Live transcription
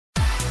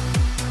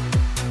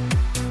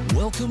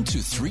Welcome to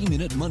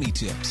 3-Minute Money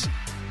Tips.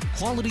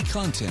 Quality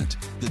content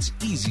that's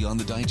easy on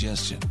the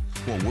digestion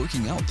while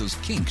working out those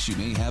kinks you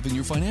may have in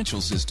your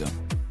financial system.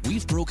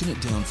 We've broken it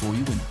down for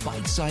you in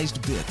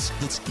bite-sized bits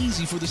that's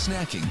easy for the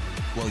snacking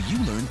while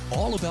you learn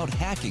all about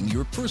hacking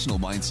your personal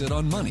mindset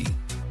on money.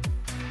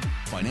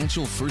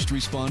 Financial first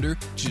responder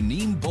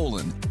Janine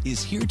Bolin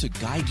is here to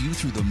guide you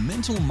through the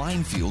mental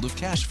minefield of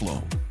cash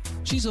flow.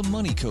 She's a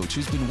money coach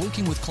who's been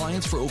working with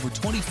clients for over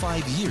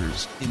 25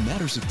 years in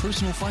matters of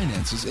personal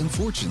finances and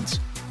fortunes,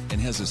 and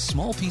has a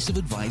small piece of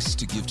advice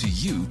to give to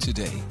you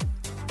today.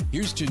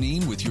 Here's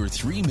Janine with your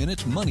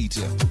 3-Minute Money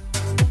Tip.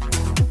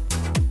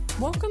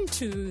 Welcome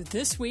to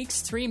this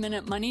week's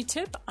 3-Minute Money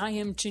Tip. I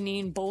am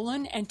Janine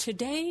Bolin, and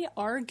today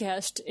our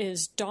guest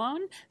is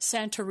Dawn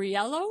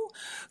Santoriello,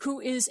 who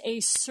is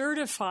a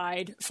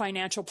certified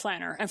financial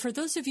planner. And for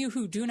those of you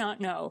who do not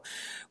know,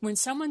 when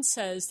someone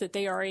says that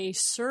they are a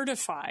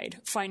certified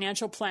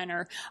financial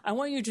planner, I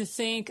want you to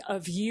think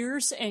of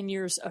years and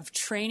years of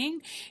training,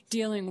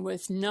 dealing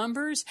with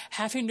numbers,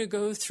 having to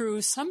go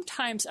through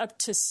sometimes up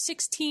to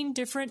 16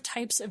 different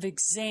types of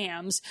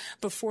exams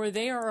before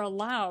they are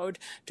allowed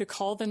to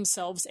call themselves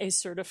a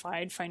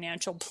certified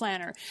financial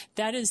planner.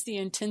 That is the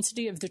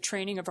intensity of the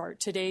training of our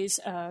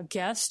today's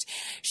guest.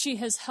 She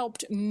has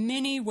helped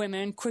many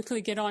women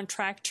quickly get on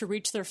track to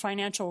reach their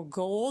financial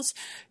goals,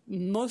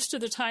 most of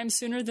the time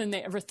sooner than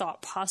they ever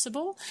thought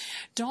possible.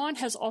 Dawn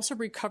has also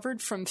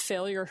recovered from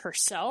failure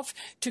herself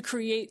to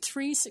create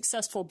 3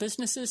 successful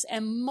businesses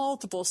and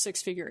multiple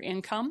 6-figure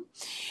income.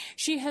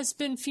 She has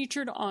been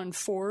featured on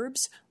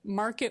Forbes,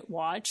 Market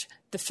Watch,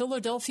 the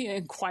Philadelphia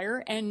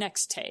Inquirer, and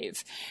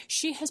Nextave.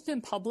 She has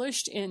been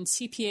published in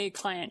CPA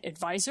Client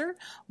Advisor,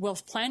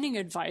 Wealth Planning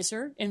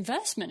Advisor,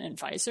 Investment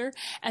Advisor,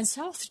 and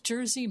South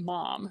Jersey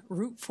Mom,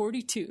 Route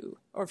 42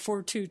 or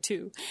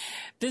 422,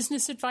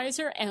 Business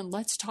Advisor, and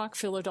Let's Talk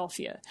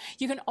Philadelphia.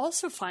 You can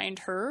also find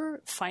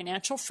her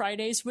Financial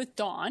Fridays with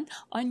Dawn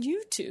on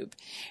YouTube.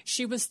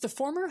 She was the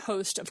former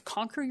host of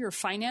Conquer Your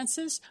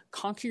Finances,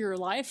 Conquer Your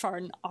Life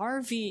on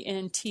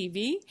RVN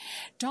TV.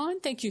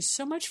 Dawn, thank you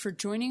so much for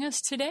joining us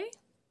today.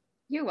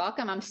 You're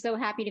welcome. I'm so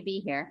happy to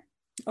be here.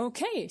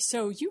 Okay,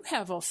 so you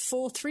have a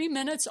full 3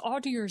 minutes all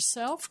to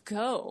yourself.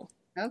 Go.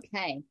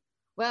 Okay.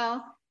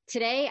 Well,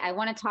 today I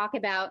want to talk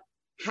about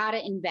how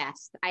to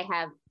invest. I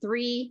have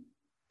 3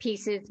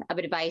 pieces of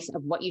advice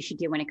of what you should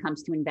do when it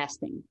comes to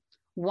investing.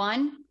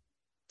 1,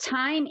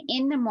 time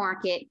in the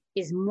market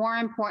is more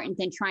important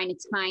than trying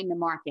to time the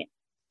market.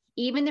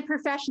 Even the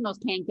professionals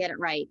can't get it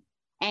right.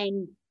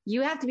 And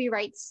you have to be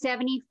right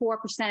 74%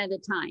 of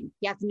the time.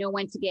 You have to know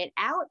when to get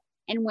out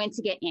and when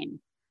to get in.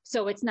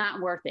 So it's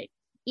not worth it.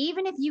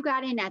 Even if you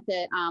got in at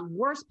the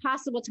worst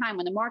possible time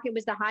when the market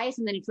was the highest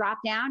and then it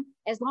dropped down,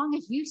 as long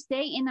as you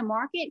stay in the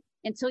market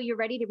until you're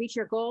ready to reach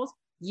your goals,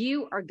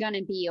 you are going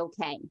to be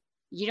okay.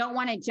 You don't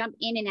want to jump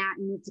in and out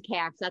and move to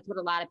cash. That's what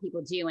a lot of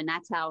people do. And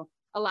that's how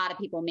a lot of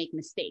people make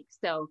mistakes.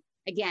 So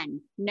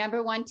again,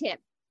 number 1 tip,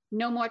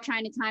 no more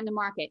trying to time the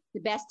market. The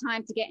best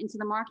time to get into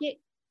the market,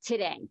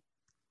 today.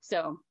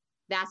 So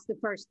that's the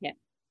first tip.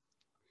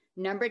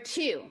 Number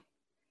 2,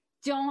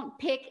 don't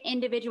pick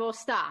individual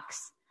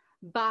stocks.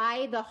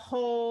 Buy the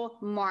whole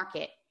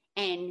market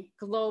and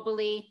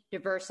globally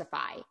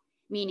diversify,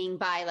 meaning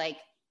buy like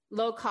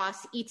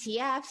low-cost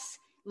ETFs,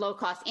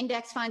 low-cost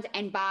index funds,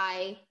 and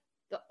buy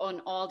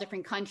on all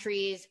different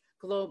countries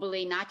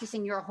globally, not just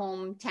in your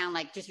hometown,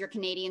 like just your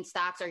Canadian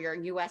stocks or your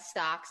US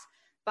stocks.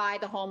 Buy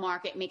the whole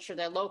market, make sure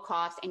they're low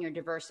cost and you're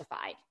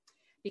diversified.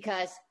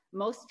 Because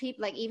most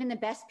people, like even the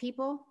best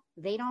people,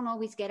 they don't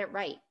always get it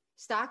right.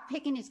 Stock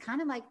picking is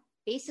kind of like,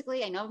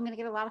 basically, I know I'm going to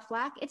get a lot of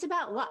flack. It's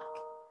about luck.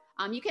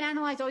 You can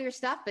analyze all your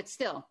stuff, but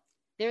still,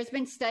 there's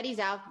been studies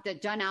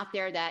done out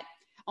there that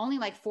only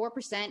like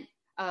 4%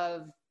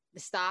 of the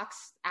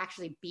stocks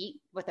actually beat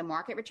what the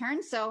market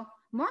returns. So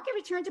market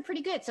returns are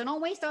pretty good. So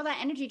don't waste all that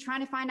energy trying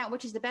to find out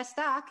which is the best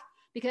stock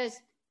because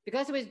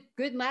it was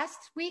good last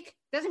week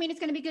doesn't mean it's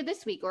going to be good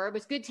this week, or it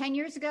was good 10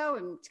 years ago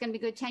and it's going to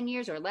be good 10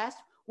 years or less,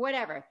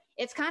 whatever.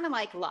 It's kind of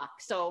like luck.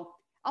 So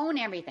own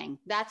everything.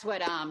 That's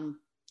what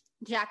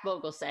Jack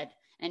Bogle said.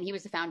 And he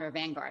was the founder of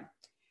Vanguard,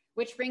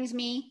 which brings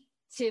me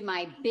to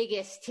my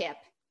biggest tip.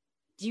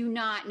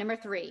 Number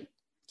 3,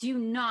 do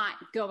not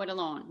go it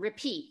alone.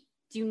 Repeat,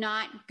 do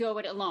not go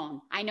it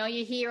alone. I know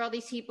you hear all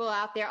these people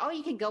out there, oh,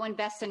 you can go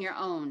invest on your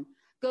own.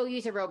 Go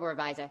use a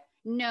robo-advisor.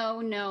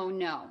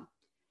 No.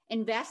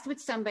 Invest with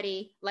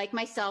somebody like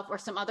myself or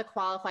some other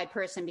qualified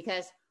person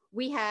because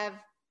we have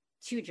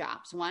 2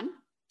 jobs. 1,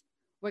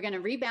 we're going to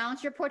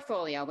rebalance your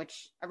portfolio,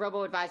 which a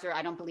robo-advisor,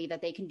 I don't believe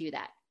that they can do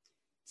that.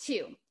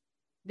 2,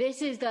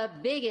 this is the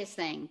biggest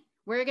thing.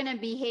 We're going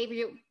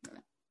to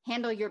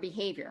handle your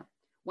behavior.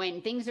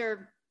 When things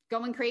are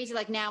going crazy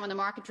like now when the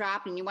market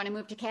dropped and you want to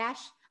move to cash,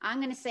 I'm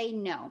going to say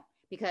no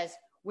because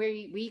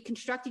we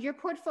constructed your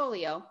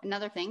portfolio,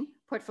 another thing,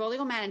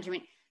 portfolio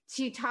management,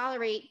 to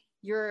tolerate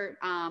your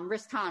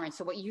risk tolerance.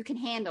 So what you can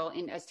handle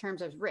in as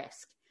terms of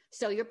risk.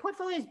 So your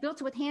portfolio is built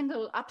to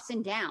handle ups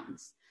and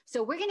downs.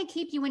 So we're going to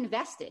keep you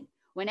invested.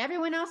 When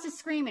everyone else is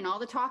screaming, all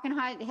the talking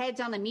heads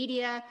on the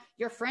media,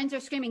 your friends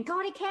are screaming,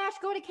 go to cash,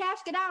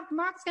 get out, the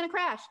market's going to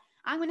crash.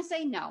 I'm going to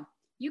say, no,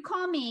 you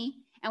call me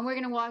and we're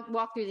going to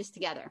walk through this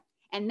together.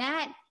 And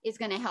that is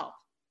going to help,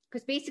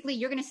 because basically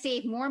you're going to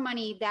save more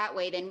money that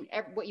way than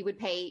what you would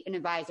pay an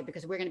advisor,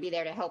 because we're going to be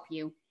there to help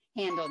you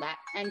handle that.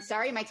 And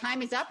sorry, my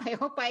time is up. I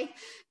hope I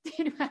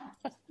did well.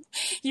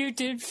 You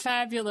did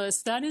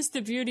fabulous. That is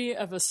the beauty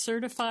of a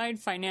certified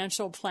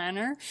financial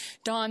planner.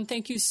 Dawn,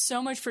 thank you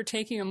so much for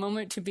taking a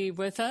moment to be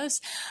with us.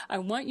 I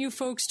want you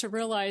folks to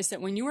realize that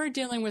when you are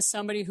dealing with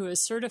somebody who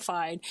is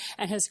certified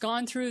and has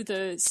gone through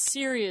the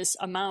serious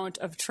amount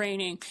of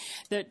training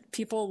that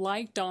people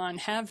like Dawn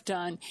have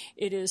done,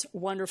 it is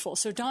wonderful.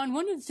 So Dawn,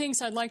 one of the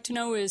things I'd like to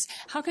know is,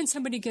 how can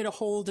somebody get a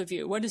hold of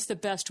you? What is the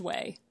best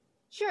way?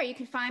 Sure. You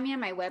can find me on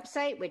my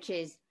website, which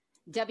is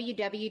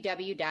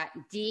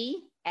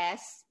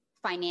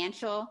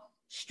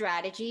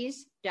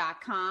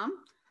www.dsfinancialstrategies.com.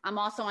 I'm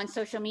also on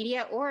social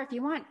media, or if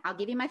you want, I'll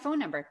give you my phone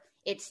number.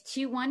 It's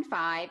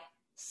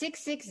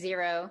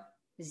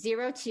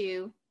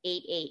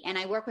 215-660-0288. And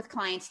I work with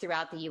clients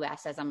throughout the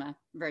U.S. as I'm a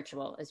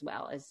virtual as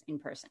well as in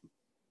person.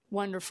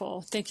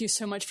 Wonderful. Thank you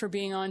so much for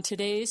being on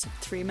today's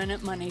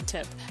 3-Minute Money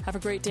Tip. Have a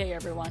great day,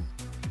 everyone.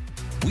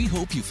 We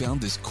hope you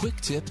found this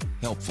quick tip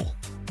helpful.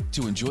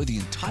 To enjoy the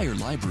entire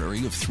library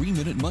of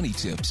 3-Minute Money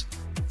Tips,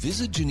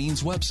 visit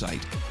Janine's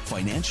website,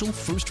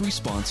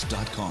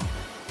 financialfirstresponse.com.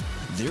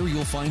 There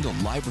you'll find a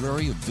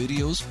library of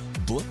videos,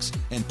 books,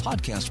 and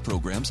podcast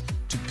programs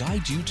to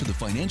guide you to the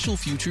financial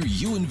future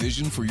you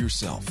envision for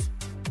yourself.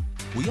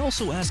 We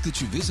also ask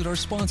that you visit our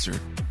sponsor,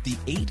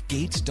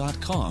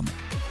 the8gates.com,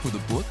 for the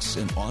books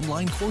and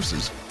online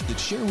courses that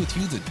share with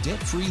you the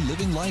debt-free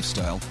living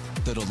lifestyle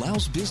that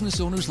allows business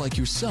owners like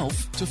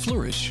yourself to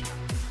flourish.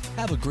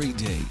 Have a great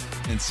day,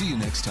 and see you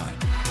next time.